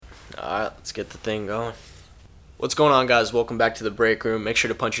Let's get the thing going. What's going on, guys? Welcome back to the break room. Make sure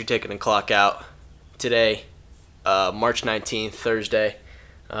to punch your ticket and clock out. Today, March 19th, Thursday.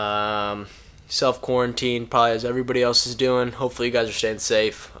 Self-quarantine, probably as everybody else is doing. Hopefully you guys are staying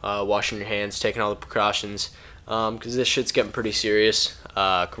safe, washing your hands, taking all the precautions, because this shit's getting pretty serious.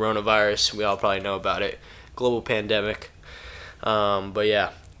 Coronavirus, we all probably know about it. Global pandemic. But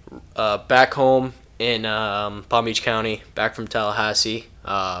yeah, back home in Palm Beach County, back from Tallahassee,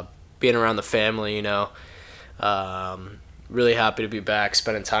 being around the family, really happy to be back,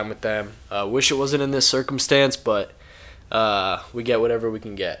 spending time with them. Wish it wasn't in this circumstance, but we get whatever we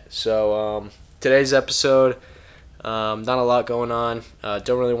can get. So today's episode, not a lot going on.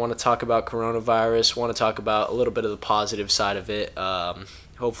 Don't really want to talk about coronavirus. Want to talk about a little bit of the positive side of it.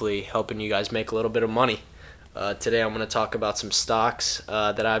 Hopefully helping you guys make a little bit of money. Today I'm going to talk about some stocks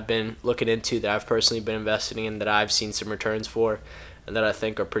that I've been looking into, that I've personally been investing in, that I've seen some returns for, and that I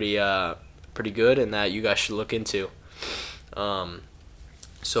think are pretty good, and that you guys should look into.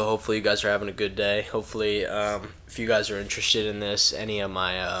 So hopefully you guys are having a good day. Hopefully, if you guys are interested in this, any of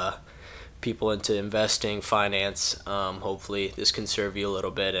my people into investing, finance, hopefully this can serve you a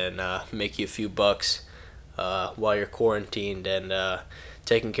little bit and make you a few bucks while you're quarantined and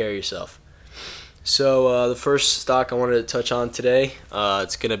taking care of yourself. So the first stock I wanted to touch on today,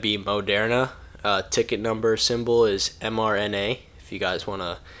 it's going to be Moderna. Ticket number symbol is mRNA, if you guys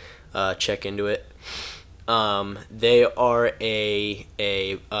want to check into it. They are a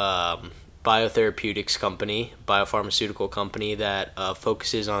biotherapeutics company, biopharmaceutical company that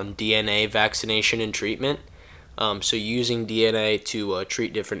focuses on DNA vaccination and treatment. So using DNA to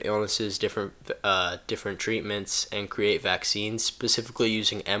treat different illnesses, different treatments, and create vaccines, specifically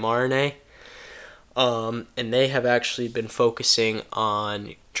using mRNA. And they have actually been focusing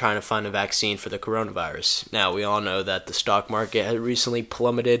on trying to find a vaccine for the coronavirus. Now, we all know that the stock market has recently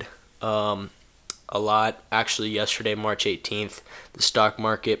plummeted a lot. Actually, yesterday, March 18th, the stock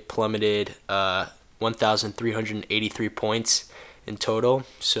market plummeted 1,383 points in total.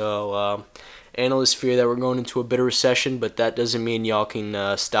 So analysts fear that we're going into a bit of recession, but that doesn't mean y'all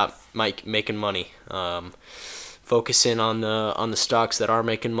can stop making money. Focus in on the stocks that are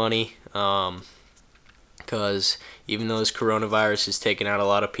making money. Because even though this coronavirus is taking out a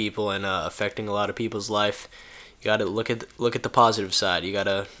lot of people and affecting a lot of people's life, you got to look at the positive side. You got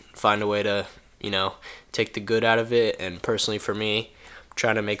to find a way to, take the good out of it. And personally for me, I'm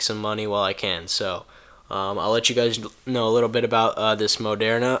trying to make some money while I can. So I'll let you guys know a little bit about this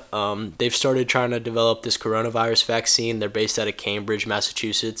Moderna. They've started trying to develop this coronavirus vaccine. They're based out of Cambridge,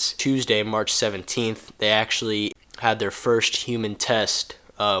 Massachusetts. Tuesday, March 17th, they actually had their first human test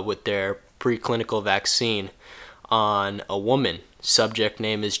with their preclinical vaccine on a woman. Subject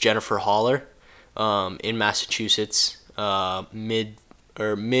name is Jennifer Haller, in Massachusetts, mid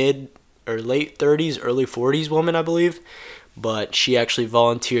or late 30s, early 40s woman, I believe. But she actually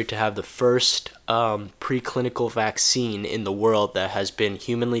volunteered to have the first preclinical vaccine in the world that has been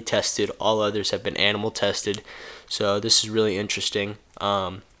humanly tested. All others have been animal tested. So this is really interesting.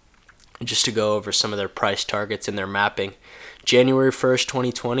 Just to go over some of their price targets and their mapping. January 1st,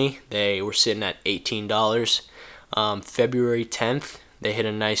 2020, they were sitting at $18. February 10th, they hit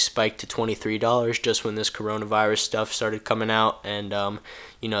a nice spike to $23 just when this coronavirus stuff started coming out. And,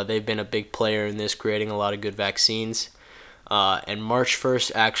 they've been a big player in this, creating a lot of good vaccines. And March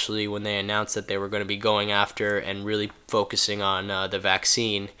 1st, actually, when they announced that they were going to be going after and really focusing on the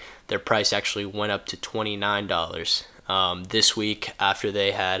vaccine, their price actually went up to $29. This week, after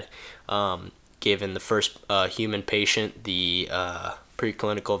they had given the first human patient the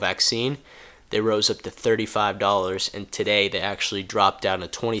preclinical vaccine, they rose up to $35, and today they actually dropped down to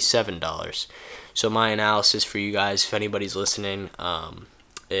 $27. So my analysis for you guys, if anybody's listening,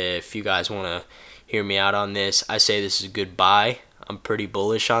 if you guys want to hear me out on this, I say this is a good buy. I'm pretty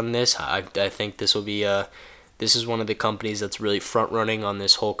bullish on this. I think this will be this is one of the companies that's really front running on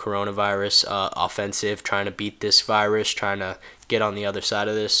this whole coronavirus offensive, trying to beat this virus, trying to get on the other side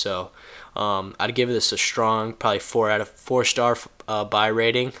of this. So I'd give this a strong, probably 4 out of 4 star buy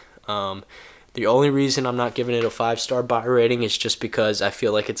rating. The only reason I'm not giving it a 5-star buy rating is just because I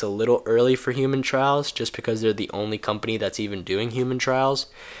feel like it's a little early for human trials, just because they're the only company that's even doing human trials.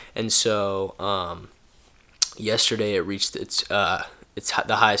 And so yesterday it reached its the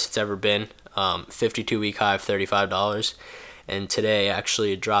highest it's ever been, 52-week high of $35, and today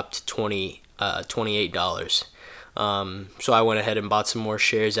actually it dropped to $28. So I went ahead and bought some more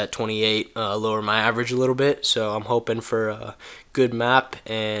shares at 28, lower my average a little bit. So I'm hoping for a good map,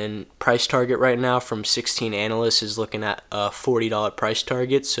 and price target right now from 16 analysts is looking at a $40 price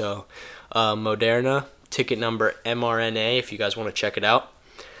target. So Moderna, ticket number mRNA, if you guys want to check it out.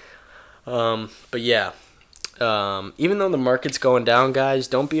 But yeah, even though the market's going down, guys,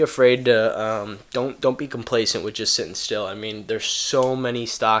 don't be afraid to don't be complacent with just sitting still. I mean, there's so many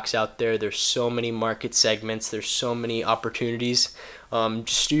stocks out there. There's so many market segments. There's so many opportunities.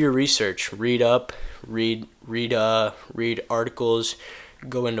 Just do your research. Read up. Read articles.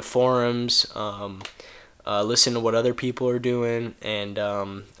 Go into forums. Listen to what other people are doing. And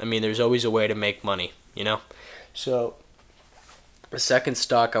I mean, there's always a way to make money. So the second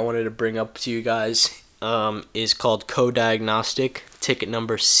stock I wanted to bring up to you guys is called Co-Diagnostic, ticket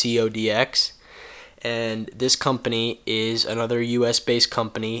number CODX. And this company is another US-based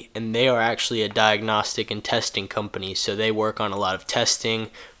company, and they are actually a diagnostic and testing company. So they work on a lot of testing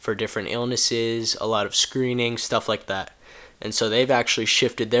for different illnesses, a lot of screening, stuff like that. And so they've actually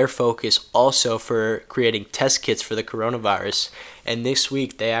shifted their focus also for creating test kits for the coronavirus. And this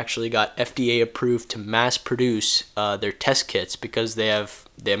week they actually got FDA approved to mass produce their test kits because they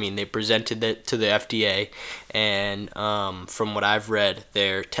presented it to the FDA. And from what I've read,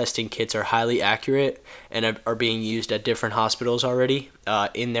 their testing kits are highly accurate and are being used at different hospitals already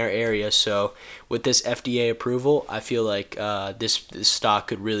in their area. So with this FDA approval, I feel like this stock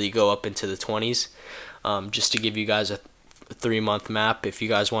could really go up into the 20s. Just to give you guys a 3-month map, if you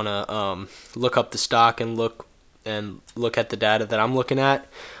guys want to look up the stock and look at the data that I'm looking at,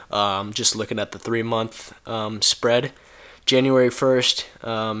 just looking at the 3-month spread. January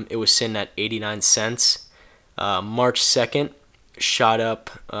 1st, it was sitting at 89 cents. March 2nd, shot up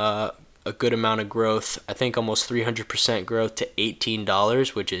a good amount of growth. I think almost 300% growth to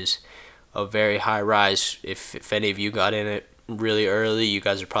 $18, which is a very high rise. If any of you got in it really early, you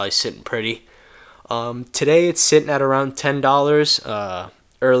guys are probably sitting pretty. Today it's sitting at around $10.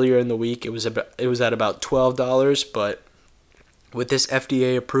 Earlier in the week it was at about $12, but with this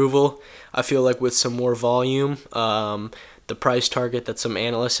FDA approval, I feel like with some more volume, the price target that some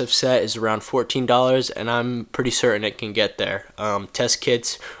analysts have set is around $14, and I'm pretty certain it can get there. Test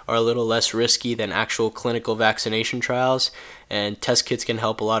kits are a little less risky than actual clinical vaccination trials, and test kits can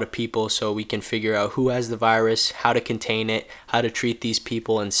help a lot of people so we can figure out who has the virus, how to contain it, how to treat these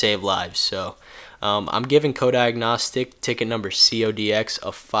people, and save lives. So I'm giving Co-Diagnostic, ticket number CODX,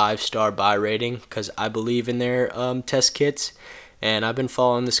 a 5-star buy rating because I believe in their test kits. And I've been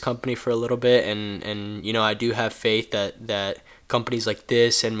following this company for a little bit, and I do have faith that companies like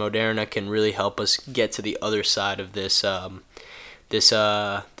this and Moderna can really help us get to the other side of this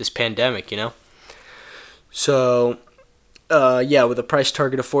pandemic. So with a price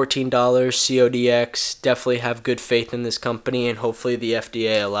target of $14, CODX, definitely have good faith in this company, and hopefully the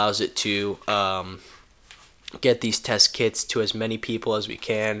FDA allows it to get these test kits to as many people as we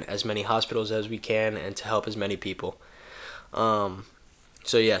can, as many hospitals as we can, and to help as many people. CODX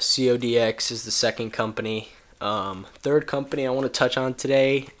is the second company. Third company I want to touch on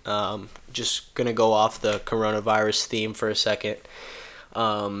today, just going to go off the coronavirus theme for a second.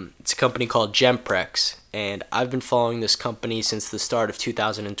 It's a company called Genprex, and I've been following this company since the start of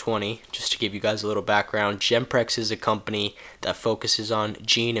 2020. Just to give you guys a little background, Genprex is a company that focuses on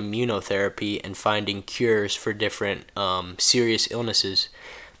gene immunotherapy and finding cures for different serious illnesses.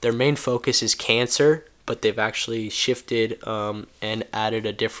 Their main focus is cancer, but they've actually shifted and added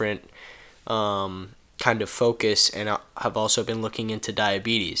a different kind of focus, and have also been looking into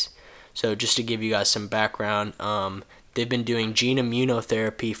diabetes. So just to give you guys some background, they've been doing gene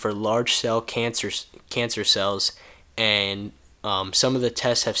immunotherapy for large cell cancer cells, and some of the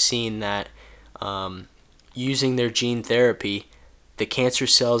tests have seen that using their gene therapy, the cancer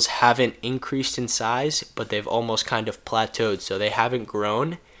cells haven't increased in size, but they've almost kind of plateaued. So they haven't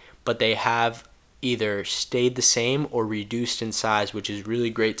grown, but they have either stayed the same or reduced in size, which is really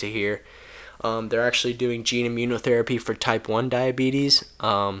great to hear. They're actually doing gene immunotherapy for type 1 diabetes.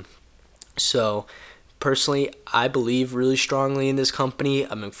 So personally, I believe really strongly in this company.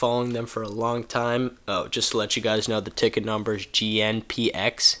 I've been following them for a long time. Just to let you guys know, the ticket number is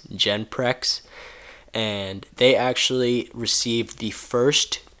Genprex. And they actually received the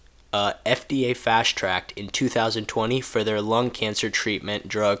first FDA fast track in 2020 for their lung cancer treatment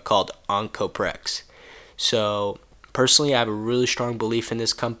drug called Oncoprex. So personally, I have a really strong belief in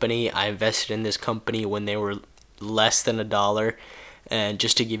this company. I invested in this company when they were less than $1. And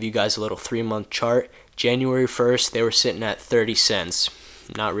just to give you guys a little 3-month chart, January 1st, they were sitting at 30 cents.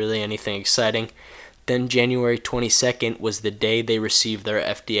 Not really anything exciting. Then January 22nd was the day they received their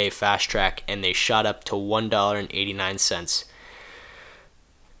FDA fast track, and they shot up to $1.89.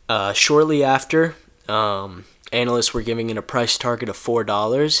 Shortly after, analysts were giving it a price target of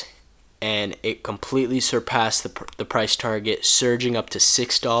 $4, and it completely surpassed the price target, surging up to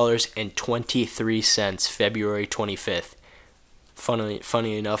 $6.23 February 25th.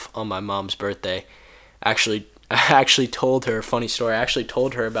 funny enough, on my mom's birthday. Actually, I actually told her, funny story, I actually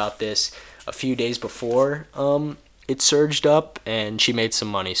told her about this a few days before it surged up, and she made some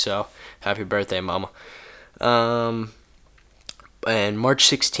money, so happy birthday, mama. And March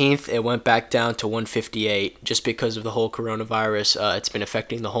 16th, it went back down to 158 just because of the whole coronavirus. It's been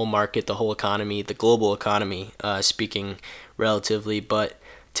affecting the whole market, the whole economy, the global economy, speaking relatively. But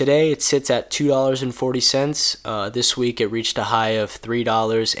today it sits at $2.40. This week it reached a high of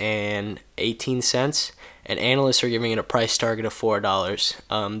 $3.18, and analysts are giving it a price target of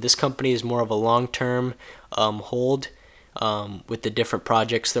 $4. This company is more of a long-term hold. With the different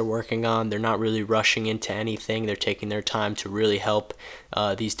projects they're working on, they're not really rushing into anything. They're taking their time to really help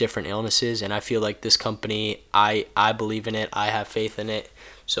these different illnesses, and I feel like this company, I believe in it. I have faith in it,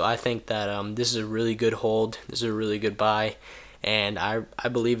 so I think that this is a really good hold. This is a really good buy, and I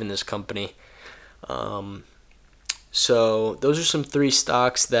believe in this company. So those are some 3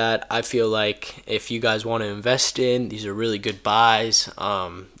 stocks that I feel like if you guys want to invest in, these are really good buys.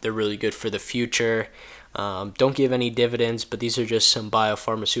 They're really good for the future. Don't give any dividends, but these are just some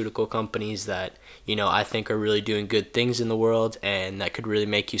biopharmaceutical companies that, I think are really doing good things in the world, and that could really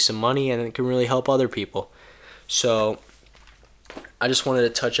make you some money, and it can really help other people. So I just wanted to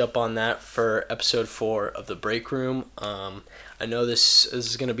touch up on that for episode 4 of the Break Room. I know this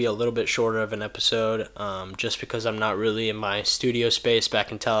is going to be a little bit shorter of an episode, just because I'm not really in my studio space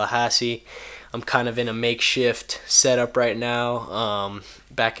back in Tallahassee. I'm kind of in a makeshift setup right now,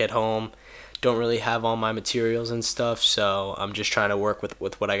 back at home. Don't really have all my materials and stuff, so I'm just trying to work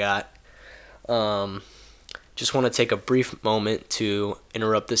with what I got. Just want to take a brief moment to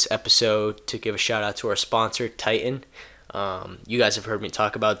interrupt this episode to give a shout out to our sponsor, Titan. You guys have heard me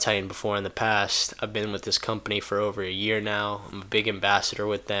talk about Titan before in the past. I've been with this company for over a year now. I'm a big ambassador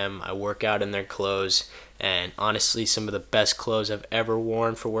with them. I work out in their clothes, and honestly, some of the best clothes I've ever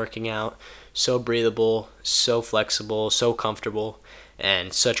worn for working out. So breathable, so flexible, so comfortable,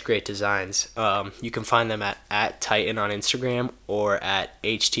 and such great designs. You can find them at Titan on Instagram or at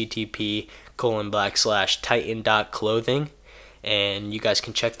http://titan.clothing, and you guys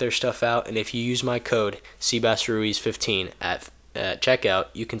can check their stuff out. And if you use my code SebastianRuiz15 at checkout,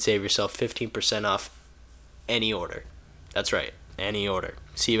 you can save yourself 15% off any order. That's right, any order.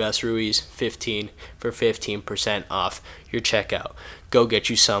 SebastianRuiz15 for 15% off your checkout. Go get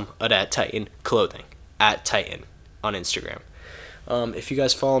you some of that Titan clothing at Titan on Instagram. If you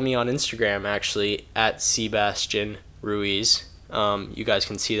guys follow me on Instagram, actually, at Sebastian Ruiz, you guys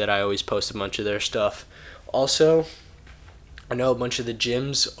can see that I always post a bunch of their stuff. Also, I know a bunch of the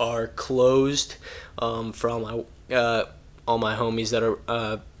gyms are closed for all my homies that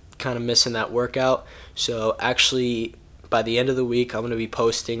are kind of missing that workout. So actually, by the end of the week, I'm going to be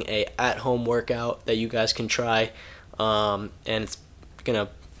posting a at-home workout that you guys can try, and it's going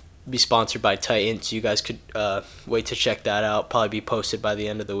to be sponsored by Titan, so you guys could wait to check that out. Probably be posted by the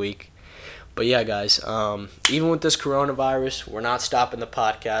end of the week. But yeah, guys, even with this coronavirus, we're not stopping the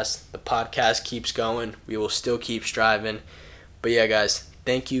podcast. The podcast keeps going. We will still keep striving. But yeah, guys,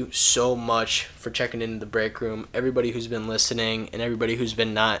 thank you so much for checking into the Break Room. Everybody who's been listening and everybody who's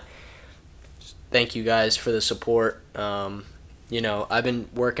been not, thank you guys for the support. I've been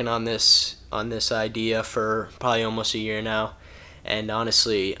working on this idea for probably almost a year now. And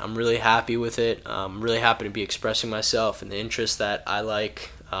honestly, I'm really happy with it. I'm really happy to be expressing myself and the interests that I like,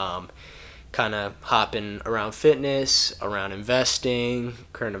 kind of hopping around fitness, around investing,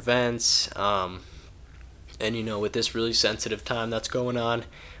 current events. And, with this really sensitive time that's going on,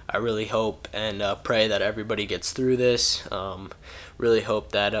 I really hope and pray that everybody gets through this. Really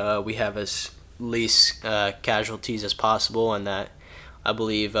hope that we have as least casualties as possible, and that I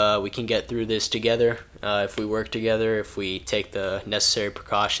believe we can get through this together if we work together, if we take the necessary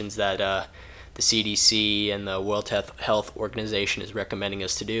precautions that the CDC and the World Health Organization is recommending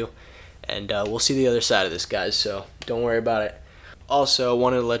us to do. And we'll see the other side of this, guys, so don't worry about it. Also, I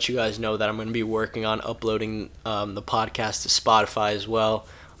wanted to let you guys know that I'm going to be working on uploading the podcast to Spotify as well.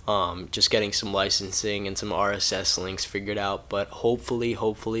 Just getting some licensing and some RSS links figured out, but hopefully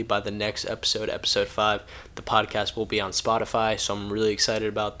by the next episode 5, the podcast will be on Spotify, so I'm really excited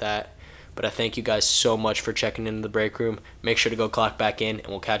about that. But I thank you guys so much for checking into the Break Room. Make sure to go clock back in, and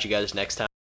we'll catch you guys next time.